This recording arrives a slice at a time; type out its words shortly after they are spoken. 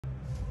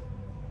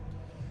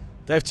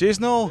Dave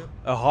Chisnall,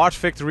 a hard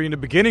victory in the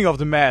beginning of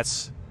the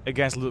match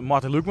against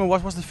Martin Lukeman.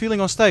 What was the feeling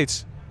on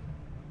stage?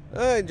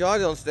 I enjoyed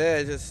it on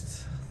stage.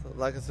 Just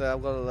like I said,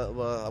 I've got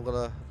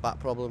a back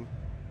problem.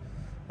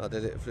 I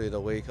did it through the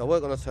week. I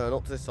weren't going to turn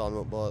up to this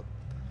tournament, but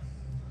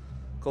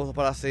a couple of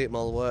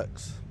paracetamol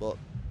works. But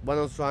when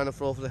I was trying to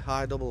throw for the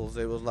high doubles,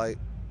 it was like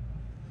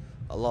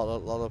a lot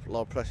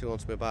of pressure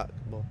onto my back.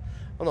 But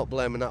I'm not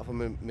blaming that for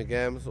my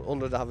games.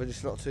 100 average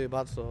is not too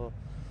bad, so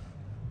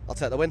I'll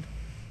take the win.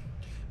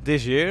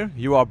 This year,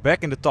 you are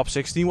back in the top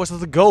 16. Was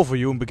that a goal for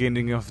you in the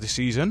beginning of the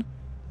season?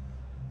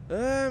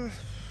 To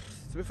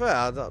be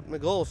fair, my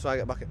goal was to try to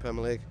get back at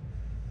Premier League.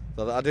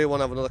 So I do want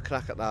to have another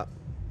crack at that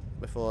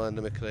before the end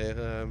of my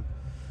career.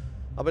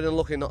 I've been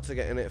unlucky not to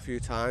get in it a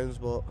few times,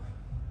 but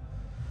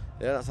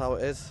yeah, that's how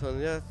it is.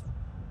 And yeah,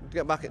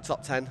 get back at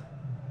top 10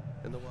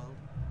 in the world.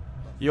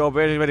 You're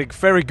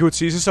very good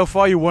season so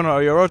far. You won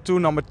a Euro Tour,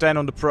 number 10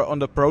 on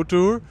the Pro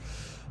Tour.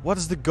 What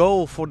is the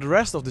goal for the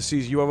rest of the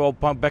season? You are all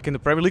back in the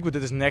Premier League, but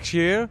it is next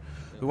year.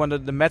 You won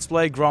the Match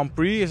Play Grand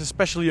Prix. Is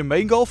especially a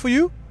main goal for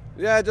you?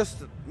 Yeah,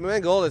 just my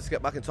main goal is to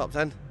get back in top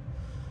 10.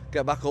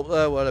 Get back up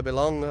there where I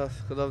belong.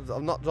 Because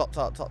I've not dropped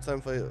out top 10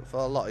 for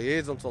a lot of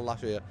years until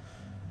last year.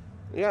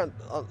 Yeah,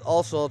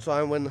 also try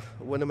and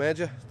win a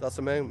major. That's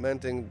the main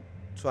thing.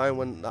 Try and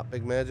win that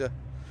big major.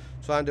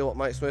 Try and do what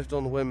Mike Smith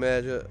done, win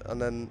major, and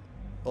then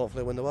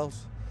hopefully win the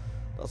Wells.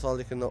 That's all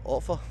you can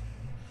hope for.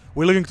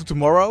 We're looking to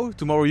tomorrow.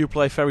 Tomorrow you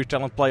play very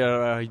talented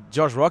player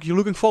Josh Rock. You're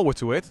looking forward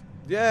to it?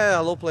 Yeah,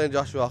 I love playing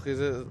Josh Rock. He's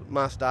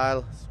my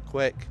style. It's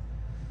quick,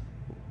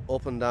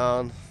 up and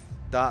down,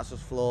 darts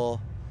just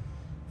flow.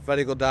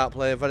 Very good dart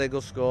player, very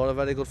good scorer,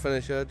 very good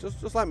finisher.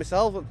 Just like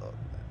myself.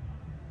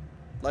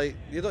 Like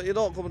you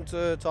don't come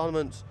into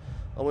tournaments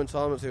and win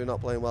tournaments if you're not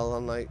playing well.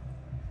 And like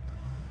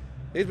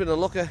he's been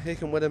unlucky. He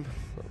can win him.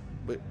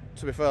 But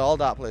to be fair, all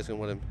dart players can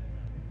win him.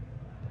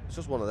 It's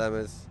just one of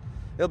them.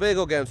 It'll be a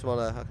good game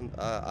tomorrow.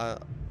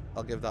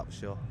 I'll give that for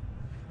sure.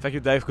 Thank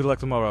you, Dave. Good luck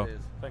tomorrow. Cheers.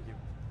 Thank you.